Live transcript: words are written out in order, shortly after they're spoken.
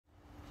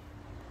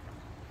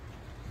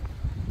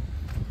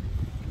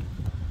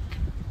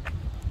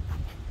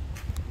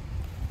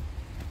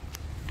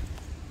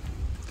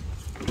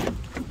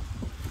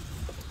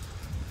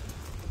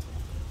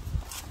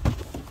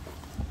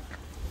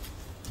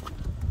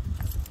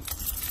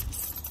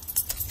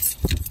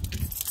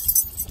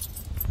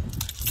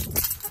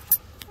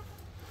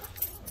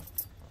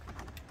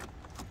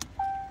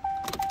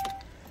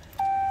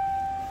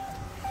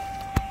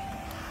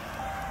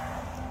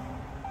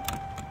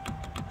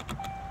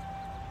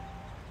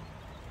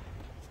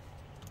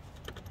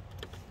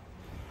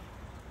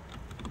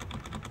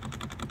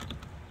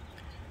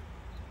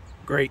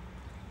great.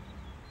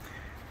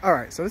 All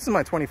right, so this is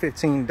my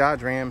 2015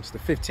 Dodge Ram. It's the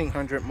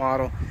 1500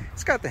 model.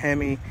 It's got the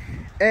Hemi,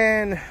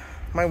 and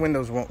my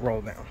windows won't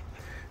roll down.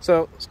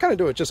 So let's kind of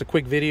do just a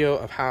quick video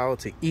of how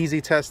to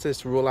easy test this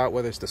to rule out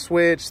whether it's the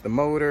switch, the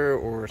motor,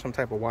 or some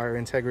type of wire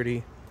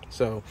integrity.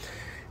 So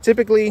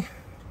typically,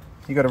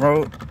 you go to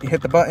road, you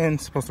hit the button,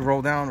 it's supposed to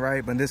roll down,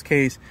 right? But in this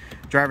case,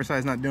 driver's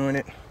side's not doing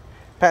it,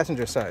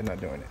 passenger side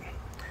not doing it.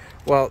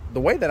 Well,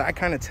 the way that I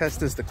kind of test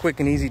this the quick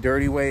and easy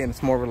dirty way, and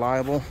it's more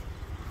reliable,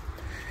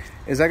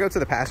 is I go to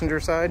the passenger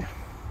side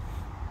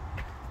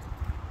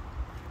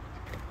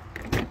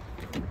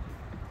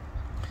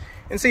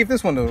and see if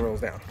this window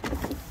rolls down.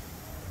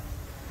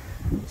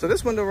 So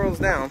this window rolls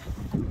down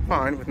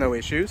fine with no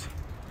issues.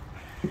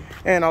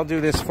 And I'll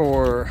do this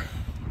for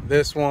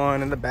this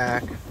one in the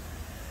back.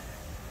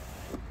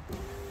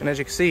 And as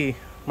you can see,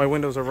 my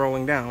windows are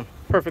rolling down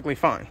perfectly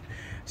fine.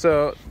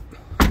 So,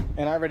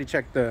 and I already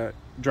checked the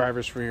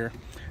driver's rear.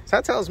 So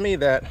that tells me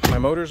that my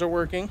motors are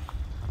working,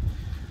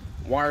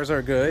 wires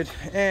are good,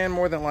 and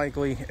more than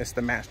likely it's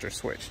the master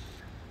switch.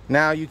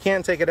 Now you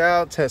can take it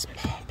out, test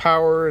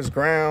powers,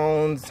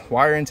 grounds,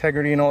 wire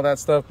integrity and all that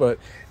stuff, but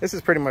this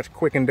is pretty much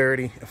quick and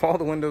dirty. If all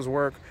the windows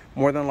work,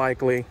 more than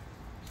likely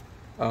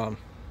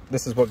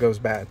this is what goes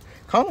bad.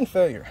 Common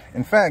failure.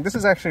 In fact, this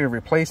is actually a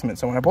replacement.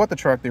 So when I bought the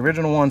truck, the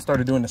original one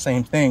started doing the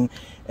same thing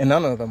and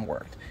none of them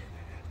worked.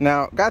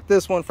 Now, got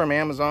this one from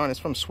Amazon. It's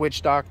from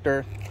Switch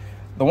Doctor.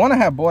 The one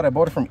I bought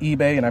it from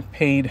eBay, and I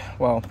paid,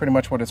 well, pretty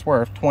much what it's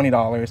worth,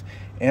 $20.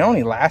 And it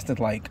only lasted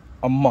like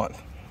a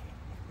month.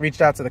 Reached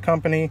out to the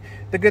company.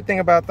 The good thing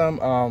about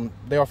them,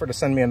 they offered to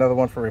send me another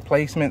one for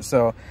replacement.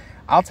 So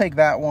I'll take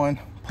that one,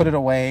 put it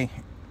away,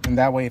 and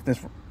that way if this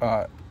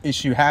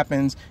issue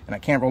happens and I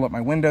can't roll up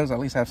my windows, at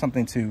least I have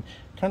something to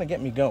kind of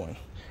get me going.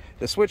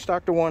 The Switch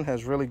Doctor one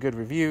has really good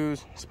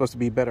reviews. It's supposed to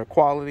be better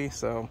quality,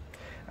 so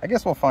I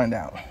guess we'll find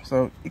out.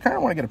 So you kind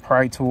of want to get a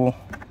pry tool,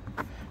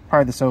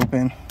 pry this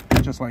open,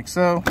 just like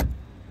so.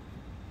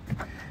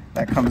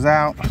 That comes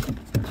out.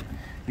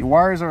 Your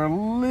wires are a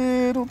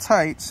little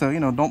tight, so you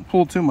know, don't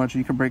pull too much.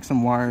 You can break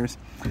some wires.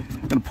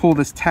 I'm gonna pull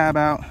this tab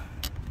out,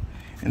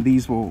 and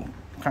these will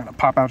kind of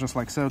pop out just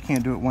like so.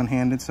 Can't do it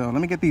one-handed. So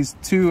let me get these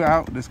two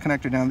out. This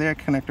connector down there,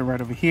 connector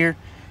right over here.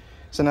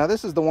 So now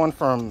this is the one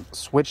from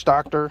Switch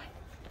Doctor.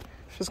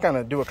 Just kind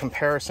of do a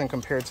comparison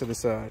compared to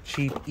this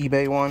cheap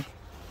eBay one.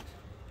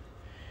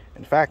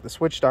 In fact, the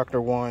Switch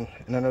Doctor one,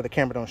 and I know the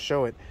camera don't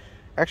show it,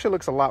 actually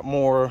looks a lot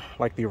more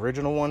like the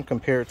original one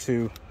compared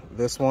to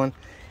this one.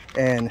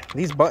 And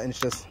these buttons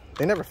just,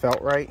 they never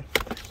felt right.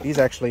 These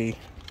actually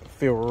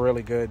feel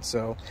really good.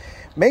 So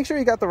make sure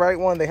you got the right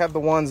one. They have the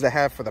ones that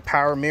have for the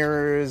power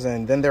mirrors,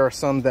 and then there are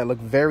some that look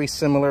very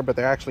similar, but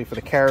they're actually for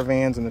the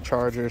Caravans and the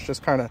Chargers.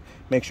 Just kind of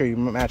make sure you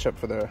match up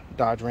for the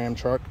Dodge Ram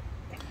truck.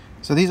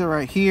 So these are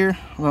right here.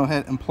 Go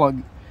ahead and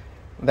plug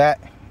that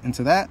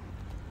into that.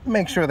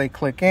 Make sure they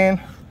click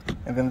in,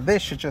 and then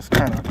this should just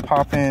kind of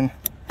pop in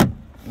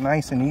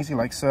nice and easy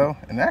like so,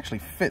 and it actually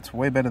fits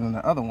way better than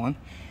the other one.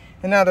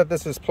 And now that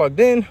this is plugged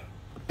in,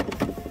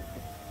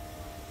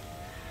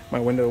 my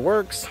window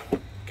works.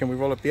 Can we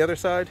roll up the other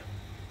side?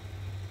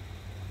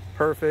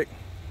 Perfect.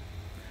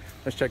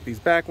 Let's check these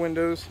back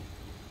windows.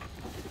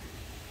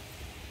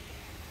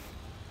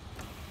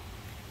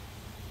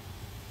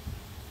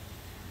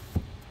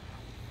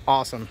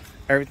 Awesome,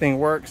 everything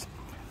works.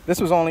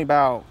 This was only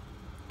about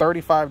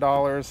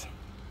 $35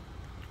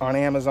 on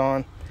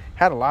Amazon.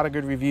 Had a lot of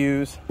good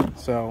reviews,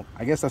 so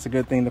I guess that's a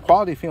good thing. The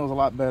quality feels a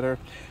lot better.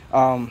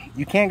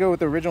 You can go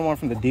with the original one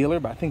from the dealer,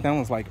 but I think that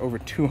one's like over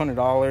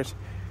 $200.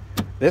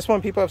 This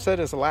one, people have said,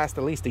 is to last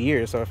at least a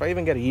year, so if I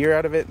even get a year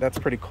out of it, that's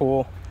pretty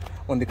cool.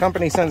 When the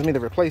company sends me the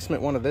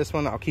replacement one of this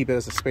one, I'll keep it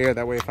as a spare.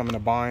 That way, if I'm in a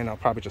bind, I'll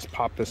probably just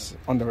pop this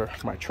under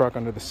my truck,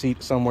 under the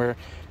seat somewhere.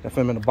 If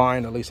I'm in a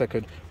bind, at least I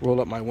could roll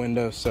up my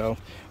windows. So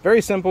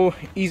very simple,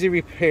 easy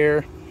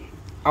repair.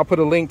 I'll put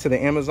a link to the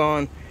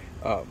Amazon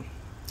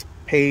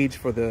page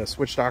for the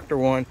Switch Doctor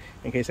one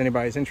in case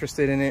anybody's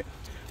interested in it.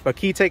 But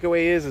key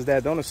takeaway is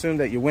that don't assume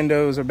that your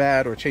windows are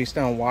bad or chase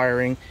down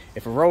wiring.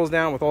 If it rolls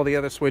down with all the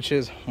other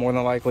switches, more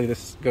than likely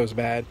this goes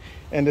bad.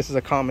 And this is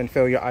a common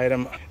failure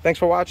item. Thanks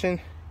for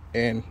watching,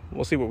 and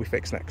we'll see what we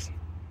fix next.